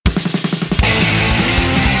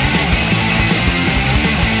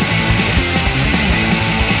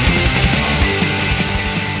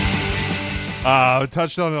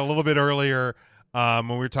touched on it a little bit earlier when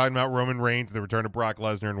we were talking about Roman Reigns, the return of Brock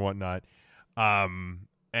Lesnar and whatnot.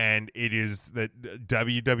 And it is that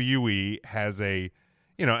WWE has a,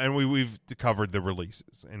 and we've covered the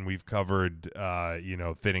releases and we've covered,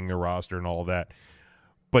 thinning the roster and all of that.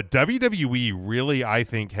 But WWE really, I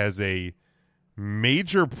think, has a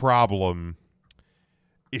major problem,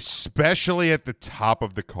 especially at the top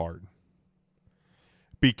of the card.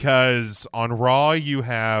 Because on Raw, you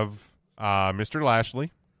have Mr.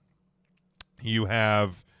 Lashley. You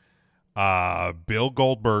have Bill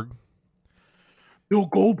Goldberg.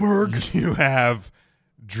 You have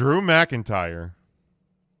Drew McIntyre.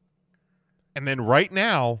 And then right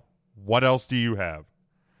now, what else do you have?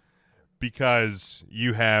 Because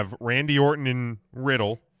you have Randy Orton and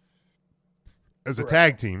Riddle as a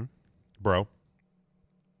tag team, bro.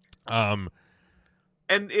 And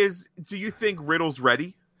do you think Riddle's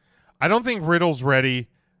ready? I don't think Riddle's ready.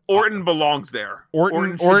 Orton belongs there.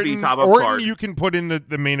 Orton should be top of card. You can put in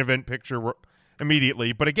the main event picture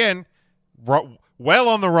immediately, but again, well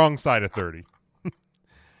on the wrong side of 30.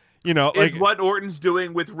 Is what Orton's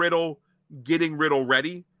doing with Riddle getting Riddle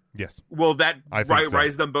ready? Yes. Will that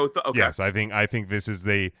rise them both? Okay. Yes, I think this is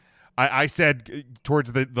I said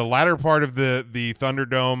towards the latter part of the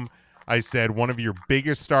Thunderdome, I said one of your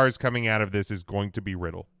biggest stars coming out of this is going to be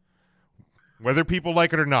Riddle. Whether people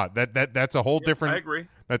like it or not, that's a whole different. I agree.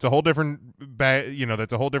 That's a whole different.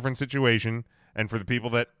 That's a whole different situation. And for the people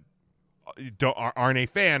that aren't a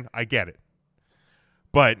fan, I get it.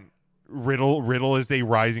 But Riddle is a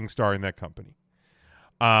rising star in that company.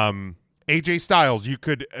 AJ Styles, you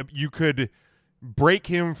could break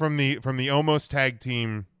him from the Omos tag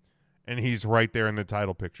team, and he's right there in the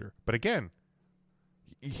title picture. But again,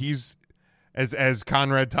 he's as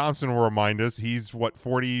Conrad Thompson will remind us, he's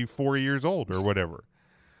 44 years old or whatever.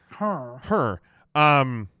 WWE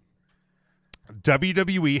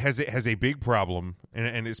has a big problem,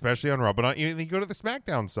 and especially on Raw. But you go to the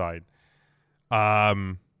SmackDown side.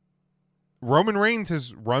 Roman Reigns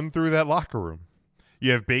has run through that locker room.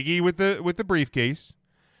 You have Big E with the briefcase.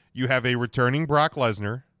 You have a returning Brock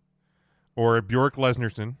Lesnar or a Bjork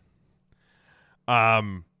Lesnarson.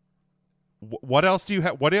 What else do you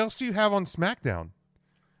have? What else do you have on SmackDown?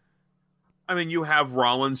 I mean, you have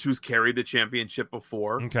Rollins, who's carried the championship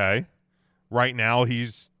before. Okay, right now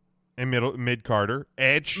he's in mid Carter.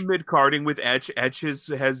 Edge mid carding with Edge. Edge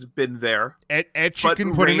has been there. Edge you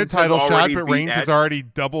can put in a title shot, but Reigns has already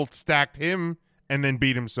double stacked him and then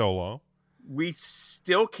beat him solo. We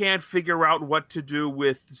still can't figure out what to do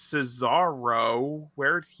with Cesaro.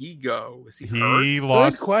 Where'd he go? Is he hurt?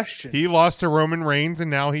 Lost. Good question. He lost to Roman Reigns, and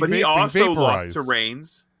now he also lost to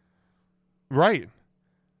Reigns. Right.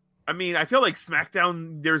 I mean, I feel like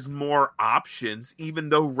SmackDown, there's more options. Even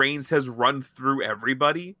though Reigns has run through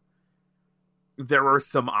everybody, there are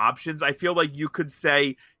some options. I feel like you could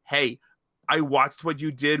say, hey, I watched what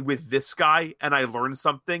you did with this guy, and I learned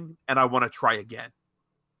something, and I want to try again.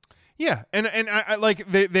 Yeah, and I like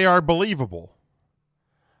they are believable.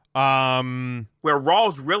 Where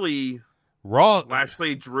Raw's really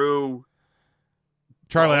Lashley, Drew,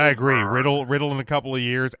 Charlie. I agree. Riddle in a couple of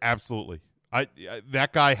years, absolutely.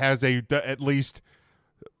 That guy has at least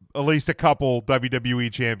a couple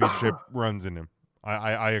WWE championship runs in him.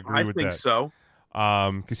 I agree with that. I think so.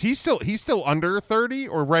 Because he's still under 30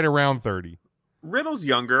 or right around 30. Riddle's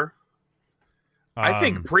younger. I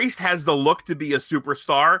think Priest has the look to be a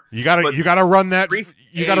superstar. You gotta run that.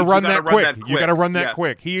 You gotta run that quick. You gotta run that yes.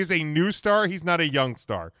 quick. He is a new star. He's not a young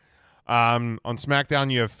star. On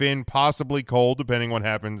SmackDown, you have Finn, possibly Cole, depending what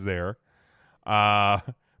happens there.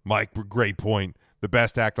 Mike, great point. The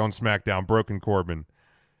best act on SmackDown, Broken Corbin.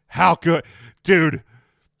 How good, dude?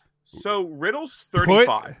 So Riddle's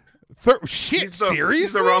 35. Seriously?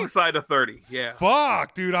 He's the wrong side of 30. Yeah.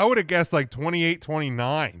 Fuck, dude. I would have guessed like 28,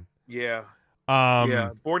 29. Yeah.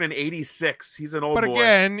 Born in 86. He's an old boy. But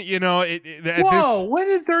again, when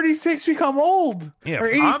did 36 become old? Yeah, or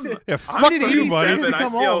 86? Fuck you, buddy.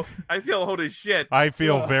 I feel old as shit. I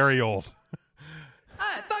feel very old.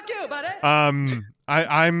 Fuck you, buddy.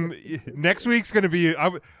 I'm next week's gonna be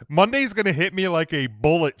Monday's gonna hit me like a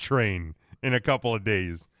bullet train in a couple of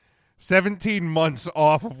days. 17 months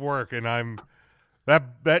off of work, and I'm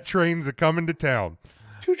that train's a coming to town.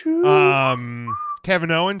 Choo-choo.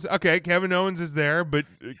 Kevin Owens. Okay, Kevin Owens is there, but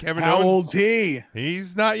How old's he?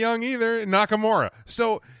 He's not young either. Nakamura.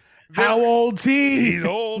 So how old's he? He's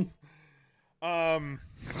old. But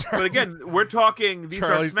again, we're talking. These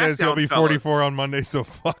Charlie are SmackDown says he'll be fellas. 44 on Monday. So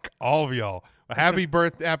fuck all of y'all. Happy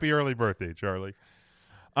early birthday, Charlie.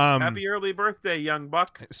 Happy early birthday, young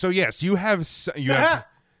buck. So yes, you have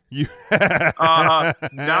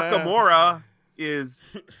Nakamura is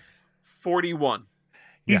 41.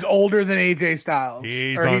 He's older than AJ Styles.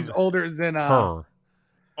 He's older than her.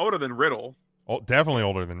 Older than Riddle. Oh, definitely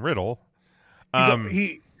older than Riddle.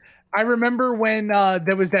 I remember when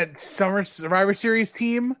there was that Summer Survivor Series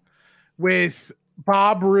team with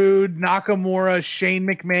Bob Roode, Nakamura, Shane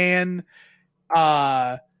McMahon,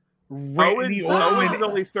 Randy Orton. Owens is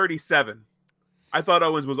only 37. I thought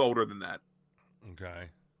Owens was older than that. Okay.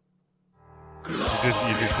 You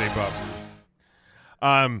did say Bob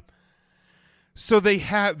Roode. So they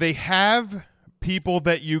have people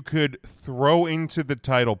that you could throw into the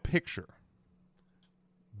title picture,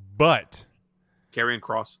 but Karrion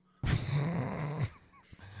Kross.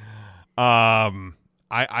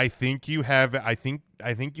 I think you have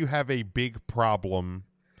a big problem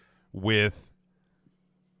with,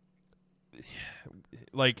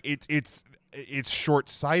 like, it's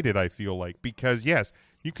short-sighted, I feel like, because yes,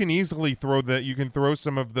 you can easily throw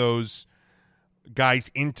some of those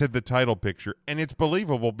guys into the title picture, and it's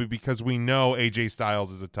believable because we know AJ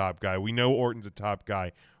Styles is a top guy, we know Orton's a top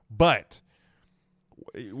guy, but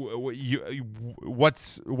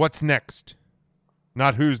what's next?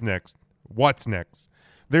 Not who's next. What's next?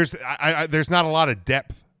 There's not a lot of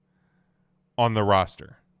depth on the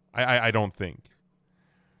roster. I don't think.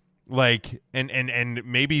 Like, and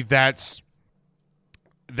maybe that's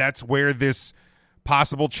where this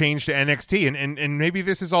possible change to NXT and maybe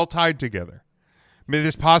this is all tied together. Maybe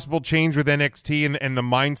this possible change with NXT and the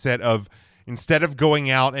mindset of, instead of going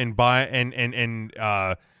out and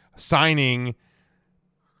signing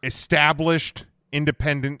established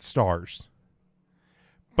independent stars,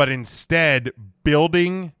 but instead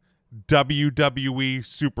building WWE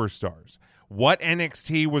superstars. What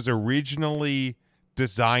NXT was originally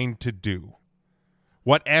designed to do.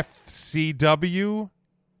 What FCW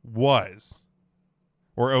was.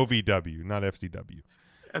 Or OVW, not FCW.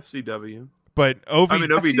 FCW. But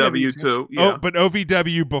OVW too. Yeah. But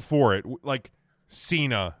OVW before it, like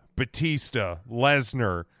Cena, Batista,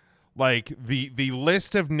 Lesnar, like the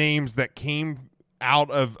list of names that came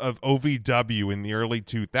out of OVW in the early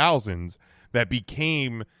 2000s that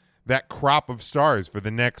became that crop of stars for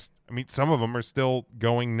the next, I mean, some of them are still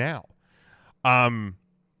going now.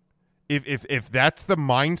 If that's the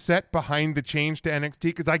mindset behind the change to NXT,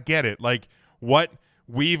 because I get it, like what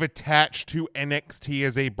we've attached to NXT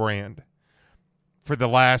as a brand for the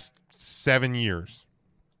last 7 years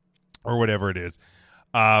or whatever it is,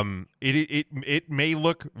 it may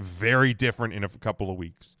look very different in a couple of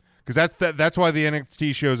weeks, because that's why the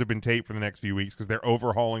NXT shows have been taped for the next few weeks, because they're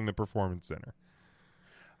overhauling the Performance Center.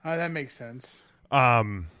 That makes sense. But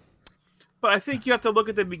I think you have to look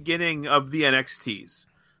at the beginning of the NXTs.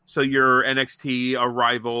 So your NXT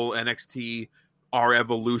Arrival, NXT Our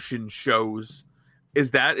Evolution shows.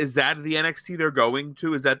 Is that the NXT they're going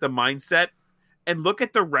to? Is that the mindset? And look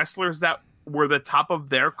at the wrestlers that were the top of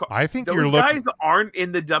their. I think those guys aren't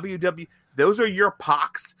in the WWE. Those are your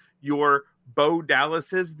Pacs, your Bo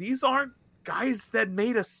Dallases. These aren't guys that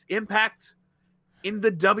made us impact in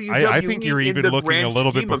the WWE. I think you're even looking a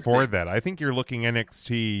little bit before that. I think you're looking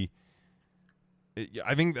NXT.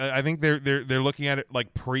 I think they're looking at it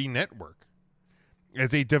like pre-network,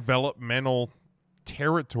 as a developmental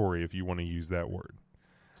territory, if you want to use that word.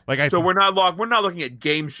 Like, we're not looking at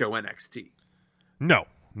game show NXT. No.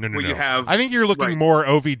 You have, I think you're looking more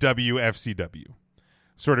OVW, FCW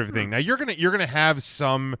sort of thing. Now you're gonna have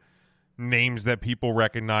some names that people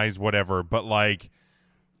recognize, whatever, but like,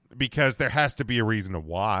 because there has to be a reason to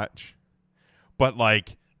watch. But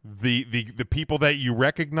like the people that you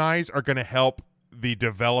recognize are gonna help the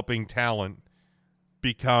developing talent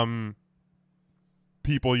become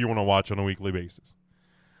people you want to watch on a weekly basis.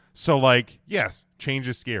 So like, yes, change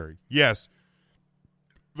is scary. Yes,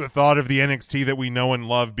 the thought of the NXT that we know and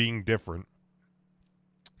love being different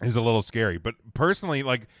is a little scary. But personally,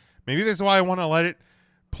 like, maybe this is why I want to let it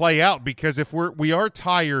play out, because if we are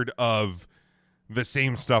tired of the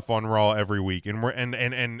same stuff on Raw every week and we're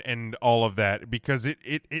and all of that, because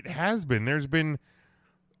it has been, there's been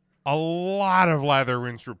a lot of lather,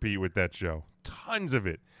 rinse, repeat with that show. Tons of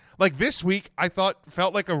it. Like this week, I felt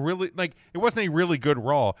like it wasn't a really good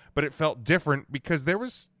Raw, but it felt different because there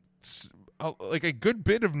was like a good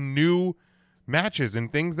bit of new matches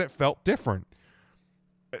and things that felt different.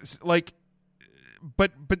 Like,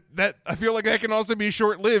 but that, I feel like that can also be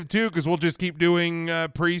short-lived too, because we'll just keep doing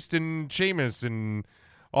Priest and Sheamus and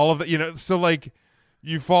all of that, you know. So like,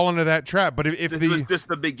 you fall into that trap. But if this was just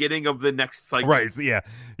the beginning of the next cycle, right? Yeah.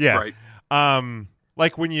 Right.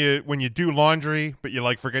 Like when you do laundry, but you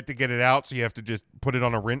like forget to get it out, so you have to just put it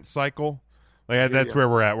on a rinse cycle. Like that's where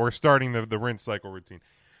we're at. We're starting the rinse cycle routine.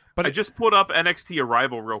 But I just put up NXT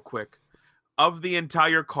Arrival real quick. of the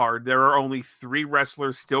entire card, there are only 3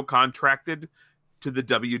 wrestlers still contracted to the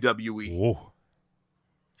WWE. Whoa.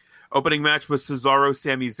 Opening match was Cesaro,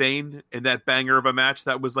 Sami Zayn, in that banger of a match.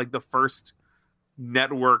 That was like the first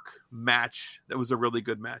network match. That was a really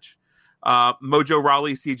good match. Mojo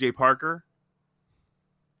Rawley, CJ Parker.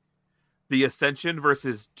 The Ascension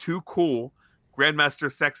versus Too Cool,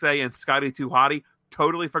 Grandmaster Sexay, and Scotty 2 Hotty.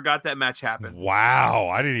 Totally forgot that match happened. Wow.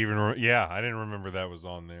 I didn't even, I didn't remember that was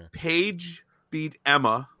on there. Paige beat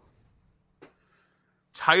Emma.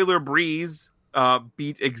 Tyler Breeze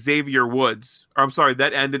beat Xavier Woods. Or, I'm sorry,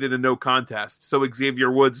 that ended in a no contest. So Xavier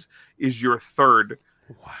Woods is your third.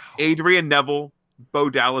 Wow. Adrian Neville, Bo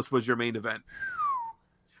Dallas was your main event.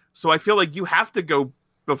 So I feel like you have to go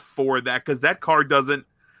before that because that card doesn't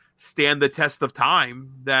stand the test of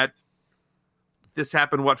time. That this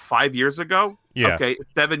happened, 5 years ago? Yeah. Okay,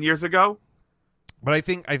 7 years ago? But I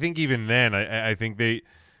think even then, I think they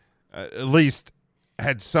at least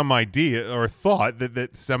had some idea or thought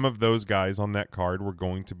that some of those guys on that card were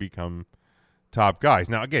going to become top guys.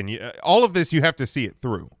 Now, again, all of this you have to see it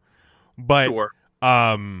through. But Sure.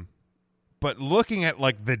 But looking at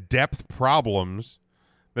like the depth problems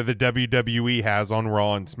that the WWE has on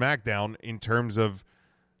Raw and SmackDown in terms of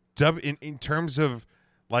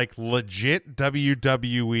like legit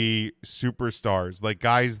WWE superstars, like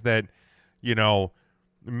guys that,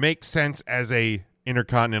 make sense as a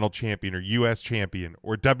Intercontinental Champion or US Champion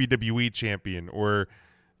or WWE Champion or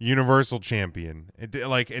Universal Champion.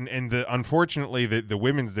 Unfortunately the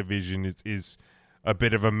women's division is a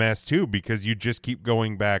bit of a mess too, because you just keep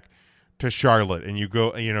going back to Charlotte and you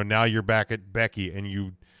go, now you're back at Becky and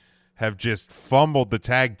you have just fumbled the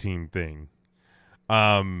tag team thing.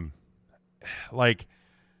 If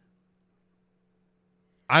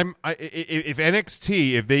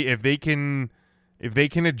NXT, if they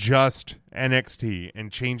can adjust NXT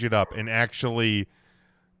and change it up and actually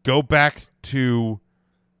go back to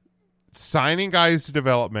signing guys to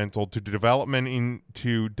development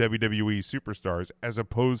into WWE superstars, as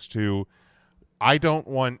opposed to, I don't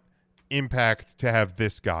want Impact to have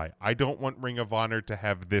this guy, I don't want Ring of Honor to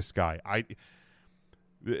have this guy.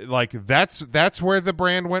 That's where the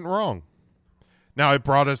brand went wrong. Now it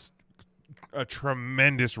brought us a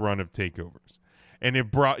tremendous run of takeovers, and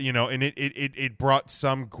it brought it brought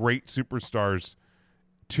some great superstars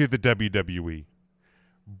to the WWE,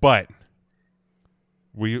 but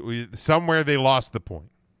we somewhere they lost the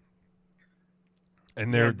point.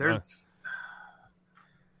 And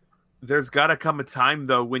there's got to come a time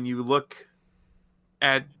though when you look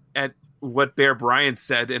at what Bear Bryant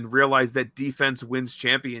said and realize that defense wins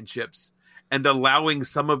championships, and allowing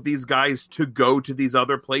some of these guys to go to these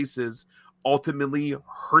other places ultimately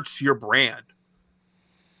hurts your brand.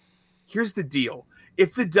 Here's the deal.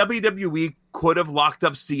 If the WWE could have locked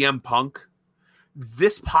up CM Punk,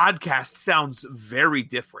 this podcast sounds very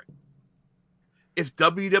different. If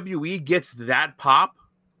WWE gets that pop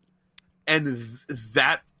and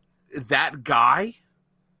that guy,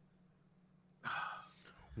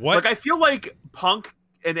 what? Like, I feel like Punk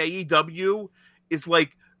and AEW is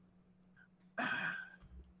like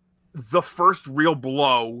the first real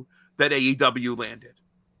blow that AEW landed.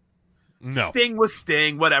 No. Sting was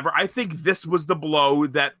Sting, whatever. I think this was the blow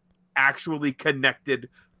that actually connected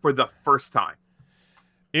for the first time.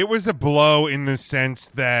 It was a blow in the sense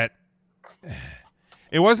that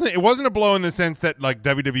it wasn't a blow in the sense that like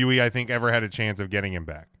WWE, I think, ever had a chance of getting him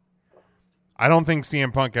back. I don't think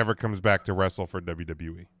CM Punk ever comes back to wrestle for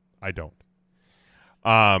WWE. I don't.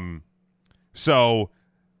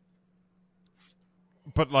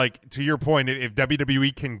 But like, to your point, if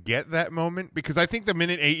WWE can get that moment, because I think the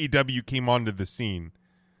minute AEW came onto the scene,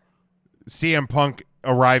 CM Punk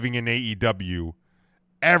arriving in AEW,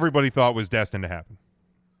 everybody thought was destined to happen.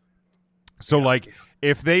 So like,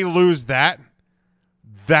 if they lose that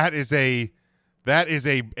is a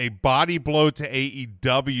body blow to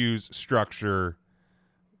AEW's structure.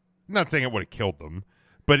 I'm not saying it would have killed them,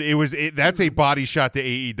 but that's a body shot to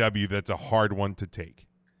AEW. That's a hard one to take.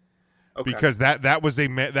 Okay. Because that was a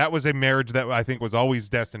marriage that I think was always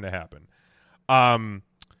destined to happen. I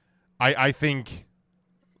think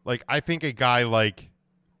a guy like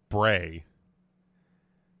Bray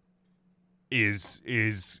is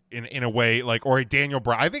in a way like, or a Daniel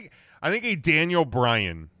Bryan. I think a Daniel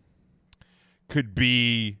Bryan could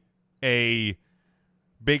be a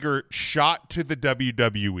bigger shot to the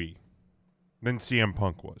WWE than CM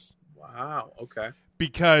Punk was. Wow. Okay.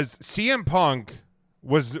 Because CM Punk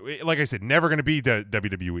was, like I said, never going to be the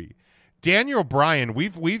WWE. Daniel Bryan,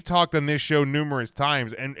 we've talked on this show numerous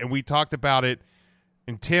times, and we talked about it.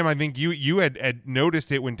 And Tim, I think you had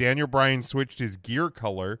noticed it when Daniel Bryan switched his gear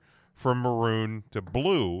color from maroon to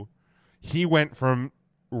blue. He went from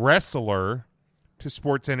wrestler to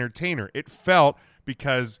sports entertainer. It felt,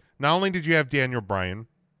 because not only did you have Daniel Bryan,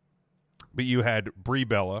 but you had Brie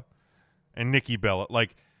Bella and Nikki Bella,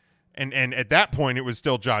 like, and at that point it was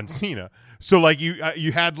still John Cena. So like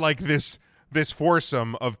you had like this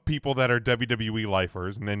foursome of people that are WWE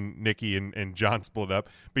lifers, and then Nikki and John split up,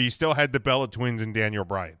 but you still had the Bella twins and Daniel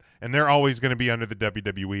Bryan, and they're always going to be under the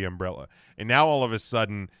WWE umbrella. And now all of a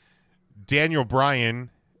sudden, Daniel Bryan,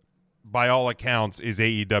 by all accounts, is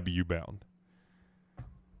AEW bound.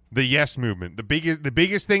 The Yes Movement, the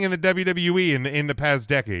biggest thing in the WWE in the past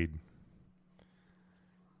decade,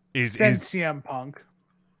 is CM Punk.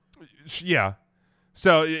 Yeah.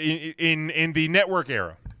 So in the network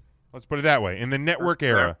era, let's put it that way. In the network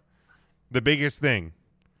era, the biggest thing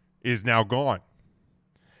is now gone,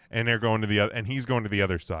 and they're going to the other, and he's going to the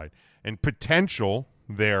other side. And potential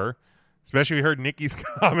there, especially we heard Nikki's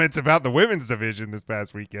comments about the women's division this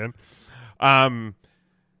past weekend.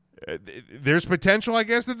 There's potential, I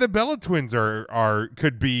guess, that the Bella twins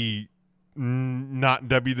could be not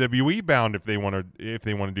WWE bound if they want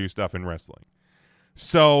to do stuff in wrestling.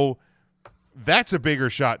 So that's a bigger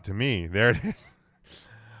shot to me. There it is.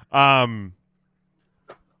 Punk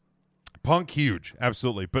huge,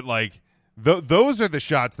 absolutely, but like those are the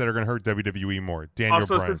shots that are going to hurt WWE more. Daniel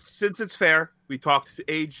also, Bryan. since it's fair, we talked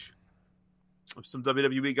age of some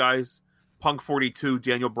WWE guys. Punk 42,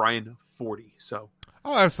 Daniel Bryan 40. So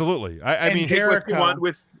absolutely. I mean, Jericho, what you want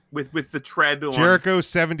with the tread on. Jericho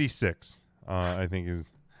 76. I think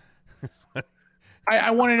is.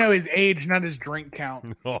 I want to know his age, not his drink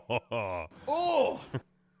count. Oh,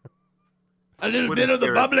 a little bit of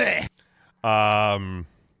the bubbly.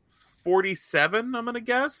 47, I'm going to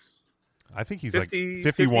guess. I think he's 50, like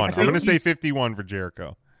 51. 52? I'm going to say 51 for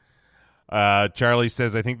Jericho. Charlie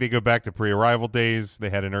says, I think they go back to pre-arrival days. They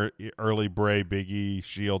had an early Bray, Big E,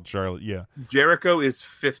 Shield, Charlotte. Yeah. Jericho is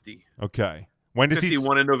 50. Okay. When does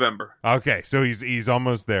 51 in November. Okay, so he's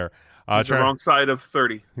almost there. He's the wrong side of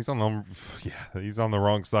 30. He's on the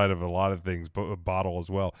wrong side of a lot of things, but a bottle as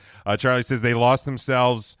well. Charlie says they lost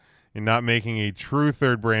themselves in not making a true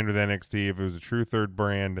third brand with NXT. If it was a true third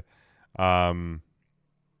brand,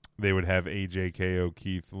 they would have AJ, KO,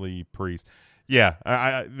 Keith Lee, Priest. Yeah,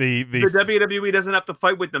 the WWE doesn't have to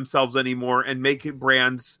fight with themselves anymore and make it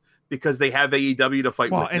brands because they have AEW to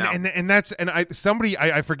fight with now.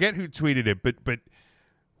 I forget who tweeted it, but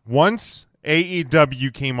once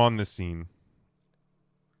AEW came on the scene,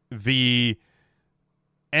 the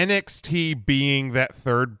NXT being that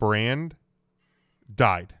third brand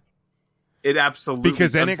died. It absolutely,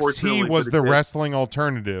 because NXT was the wrestling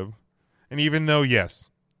alternative, and even though yes,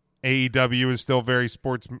 AEW is still very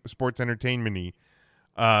sports entertainment-y,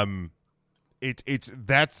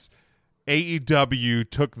 that's AEW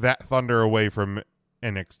took that thunder away from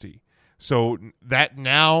NXT. So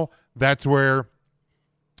that's where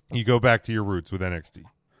you go back to your roots with NXT.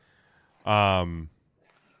 I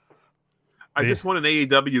just want an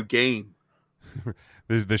AEW game.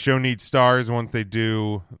 The show needs stars. Once they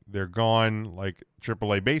do, they're gone, like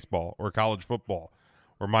AAA baseball or college football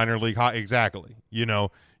or minor league hockey. Exactly. You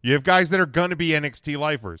know, you have guys that are going to be NXT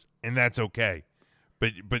lifers, and that's okay.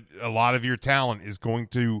 But a lot of your talent is going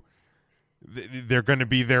to – they're going to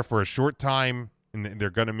be there for a short time, and they're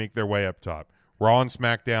going to make their way up top. Raw and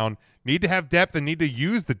SmackDown need to have depth and need to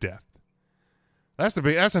use the depth. That's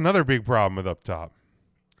another big problem with up top.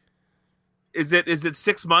 Is it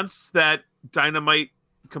 6 months that Dynamite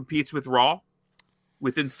competes with Raw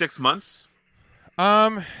within 6 months?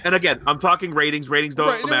 And again, I'm talking ratings. Ratings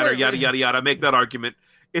don't matter. Yada yada yada. Make that argument.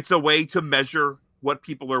 It's a way to measure what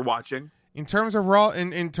people are watching. In terms of Raw,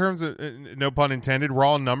 in terms of no pun intended,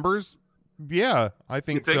 Raw numbers. Yeah, I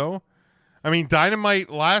think so. I mean, Dynamite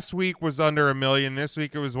last week was under 1 million. This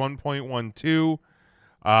week it was 1.12.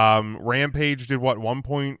 Rampage did what,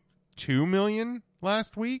 1.2 million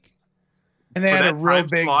last week? And they had a real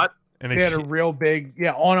big slot,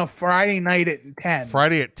 on a Friday night at 10.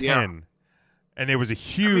 Friday at 10. Yeah. And it was a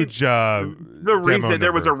huge there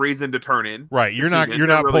was a reason to turn in. Right. You're not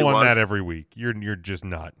pulling that every week. You're just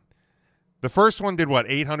not. The first one did what,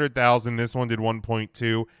 800,000, this one did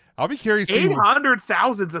 1.2. I'll be curious.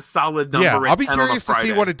 800,000 is a solid number. Yeah, I'll be curious to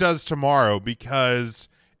see what it does tomorrow because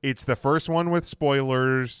it's the first one with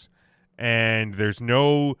spoilers, and there's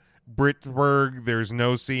no Brittberg, there's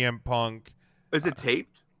no CM Punk. Is it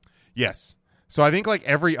taped? Yes. So I think like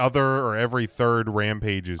every other or every third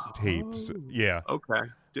Rampage is taped. So, yeah. Okay.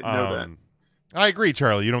 Didn't know that. I agree,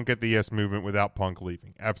 Charlie. You don't get the Yes Movement without Punk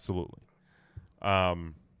leaving. Absolutely.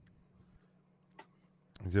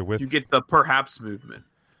 Is it with? You get the perhaps movement.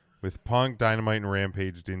 with Punk, Dynamite, and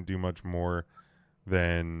Rampage didn't do much more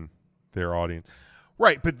than their audience.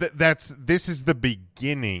 Right, but this is the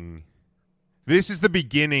beginning. This is the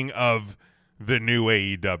beginning of the new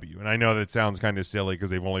AEW. And I know that sounds kind of silly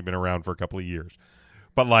because they've only been around for a couple of years.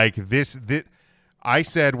 But like this I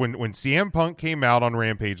said when CM Punk came out on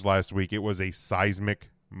Rampage last week, it was a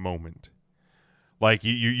seismic moment. Like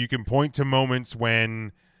you can point to moments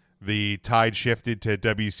when the tide shifted to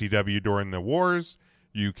WCW during the wars.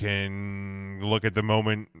 You can look at the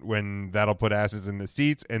moment when that'll put asses in the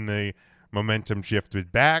seats and the momentum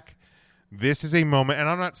shifted back. This is a moment, and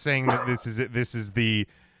I'm not saying that this is the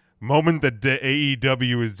moment that the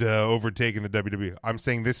AEW is overtaking the WWE. I'm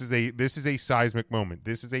saying this is a seismic moment.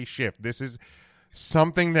 This is a shift. This is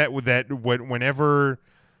something that whenever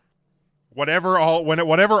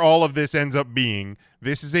all of this ends up being,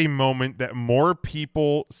 this is a moment that more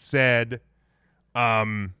people said,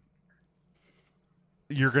 you're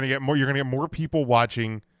gonna get more people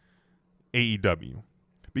watching AEW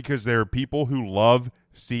because there are people who love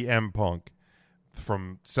CM Punk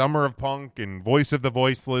from Summer of Punk and Voice of the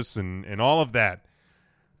Voiceless and all of that.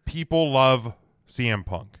 People love CM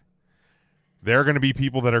Punk. There are going to be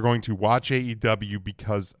people that are going to watch AEW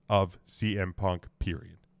because of CM Punk,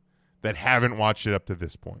 period, that haven't watched it up to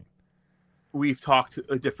this point. We've talked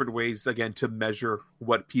different ways, again, to measure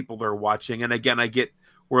what people are watching. And again,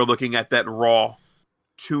 we're looking at that Raw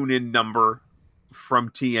tune-in number from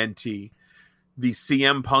TNT. The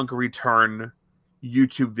CM Punk return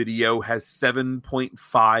YouTube video has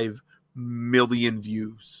 7.5 million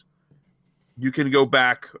views. You can go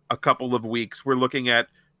back a couple of weeks. We're looking at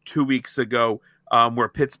 2 weeks ago where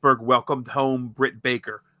Pittsburgh welcomed home Britt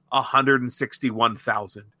Baker,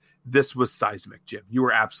 161,000. This was seismic, Jim. You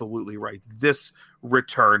were absolutely right. This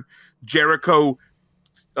return, Jericho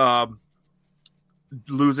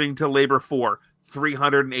losing to Labor 4,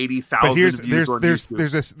 380,000 views on YouTube. There's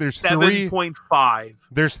 7.5.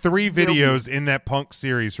 There's 3 videos in that Punk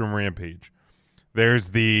series from Rampage. There's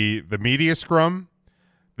the media scrum.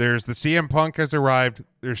 There's the CM Punk has arrived.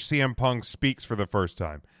 There's CM Punk speaks for the first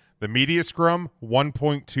time. The media scrum,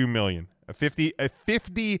 1.2 million. A 50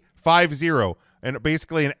 and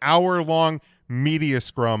basically an hour-long media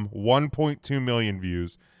scrum, 1.2 million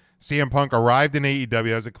views. CM Punk arrived in AEW.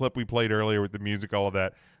 That's a clip we played earlier with the music, all of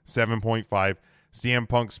that, 7.5. CM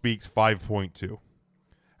Punk speaks, 5.2.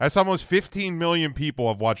 That's almost 15 million people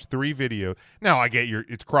have watched 3 videos. Now, I get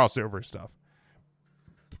it's crossover stuff.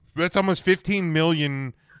 That's almost 15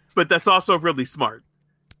 million. But that's also really smart.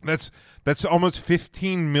 That's almost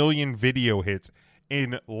 15 million video hits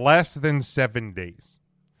in less than 7 days.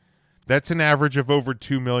 That's an average of over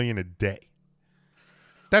 2 million a day.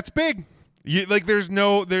 That's big. There's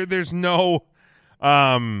no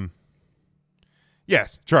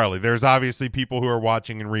yes, Charlie, there's obviously people who are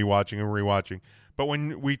watching and rewatching. But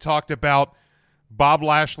when we talked about Bob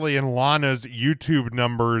Lashley and Lana's YouTube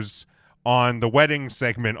numbers on the wedding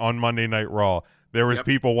segment on Monday Night Raw, there was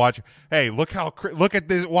people watching. Hey, look at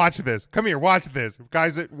this. Watch this. Come here. Watch this.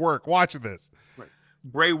 Guys at work, watch this. Right.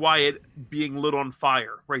 Bray Wyatt being lit on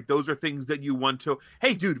fire. Right. Those are things that you want to.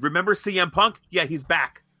 Hey, dude, remember CM Punk? Yeah, he's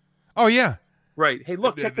back. Oh yeah. Right. Hey,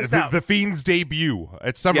 look, check this out. The Fiend's debut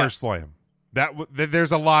at SummerSlam. Yeah.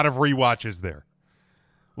 There's a lot of rewatches there.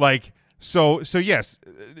 So yes,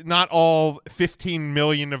 not all 15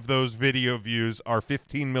 million of those video views are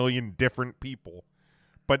 15 million different people,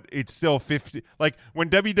 but it's still 50. Like when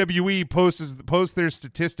WWE posts their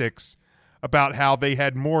statistics about how they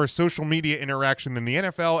had more social media interaction than the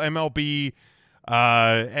NFL, MLB,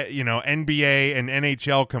 NBA and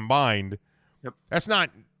NHL combined. Yep. That's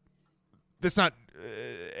not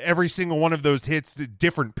every single one of those hits to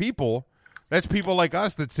different people. That's people like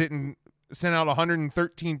us that sent out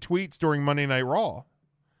 113 tweets during Monday Night Raw.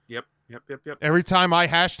 Yep. Every time I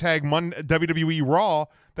hashtag WWE Raw,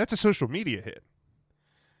 that's a social media hit.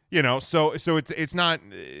 So it's not,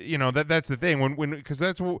 that's the thing because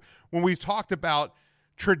that's when we've talked about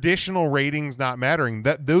traditional ratings not mattering,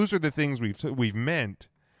 that those are the things we've meant.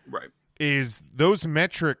 Right. Is those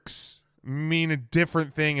metrics mean a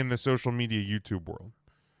different thing in the social media YouTube world.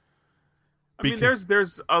 I mean,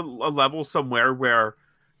 there's a level somewhere where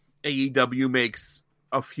AEW makes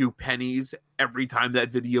a few pennies every time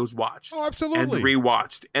that video's watched. Oh, absolutely. And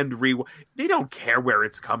rewatched and They don't care where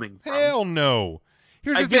it's coming from. Hell no.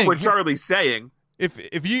 Here's the thing. Get what Charlie's saying. If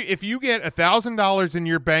you get $1,000 in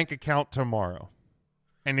your bank account tomorrow,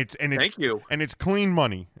 and it's thank you, and it's clean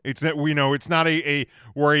money. It's that it's not a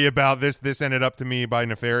worry about this ended up to me by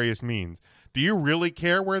nefarious means. Do you really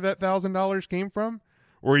care where that $1,000 came from,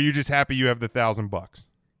 or are you just happy you have the $1,000?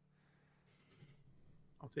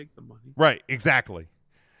 I'll take the money. Right, exactly.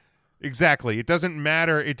 Exactly. It doesn't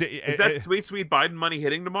matter. Is that sweet Biden money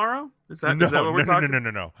hitting tomorrow? Is that no, what we're talking?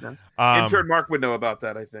 No. Intern Mark would know about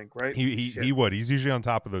that, I think, right? He would. He's usually on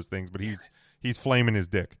top of those things, but he's flaming his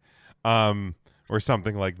dick, or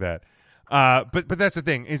something like that. But that's the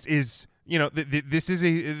thing is this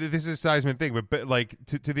is a seismic thing, but like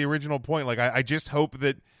to the original point, like I just hope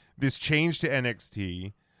that this change to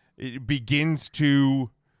NXT it begins to.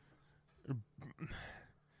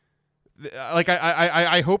 Like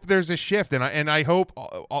I hope there's a shift, and I hope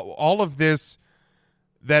all of this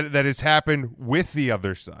that has happened with the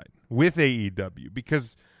other side, with AEW,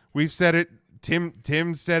 because we've said it.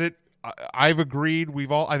 Tim said it. I've agreed.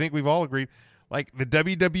 I think we've all agreed. Like the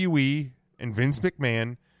WWE and Vince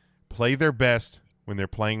McMahon play their best when they're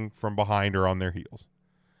playing from behind or on their heels.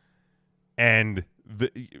 And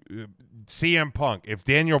the CM Punk, if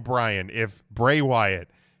Daniel Bryan, if Bray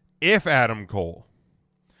Wyatt, if Adam Cole.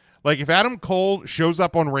 Like, if Adam Cole shows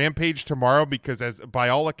up on Rampage tomorrow, because as by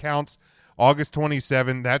all accounts, August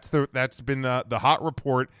 27, that's been the hot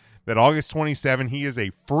report that August 27, he is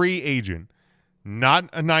a free agent, not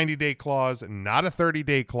a 90-day clause, not a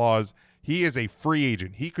 30-day clause. He is a free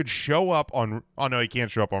agent. He could show up on. Oh no, he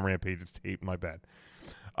can't show up on Rampage. It's taped. My bad.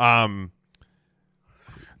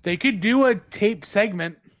 They could do a tape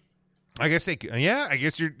segment. I guess they. Yeah, I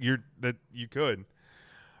guess you could.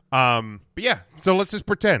 But yeah, so let's just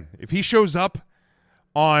pretend if he shows up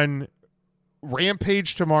on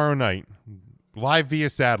Rampage tomorrow night, live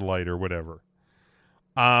via satellite or whatever,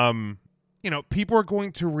 people are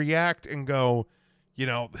going to react and go,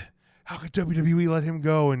 how could WWE let him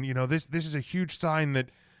go? And this is a huge sign that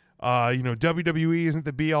WWE isn't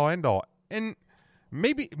the be all end all. And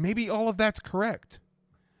maybe all of that's correct,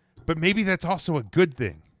 but maybe that's also a good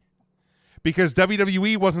thing. Because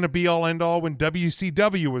WWE wasn't a be-all, end-all when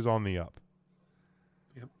WCW was on the up.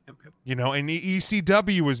 Yep. And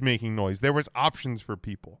ECW was making noise. There was options for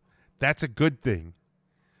people. That's a good thing.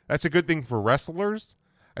 That's a good thing for wrestlers.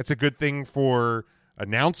 That's a good thing for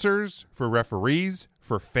announcers, for referees,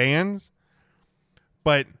 for fans.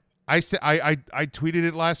 But I tweeted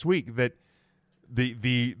it last week that the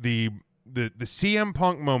CM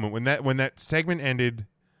Punk moment when that segment ended.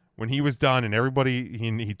 When he was done and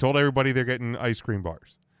he told everybody they're getting ice cream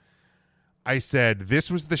bars. I said,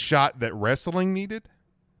 this was the shot that wrestling needed.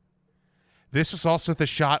 This was also the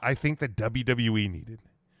shot I think that WWE needed.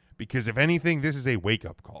 Because if anything, this is a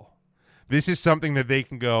wake-up call. This is something that they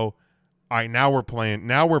can go, all right, now we're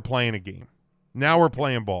playing a game. Now we're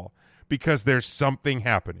playing ball. Because there's something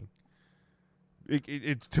happening.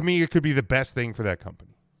 To me, it could be the best thing for that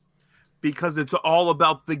company. Because it's all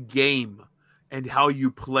about the game. And how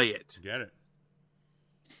you play it. Get it.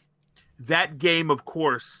 That game, of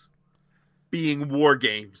course, being War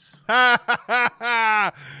Games.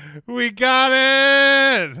 We got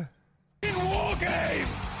it! War Games!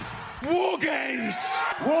 War Games!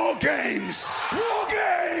 War Games! War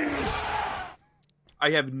Games!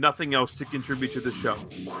 I have nothing else to contribute to the show.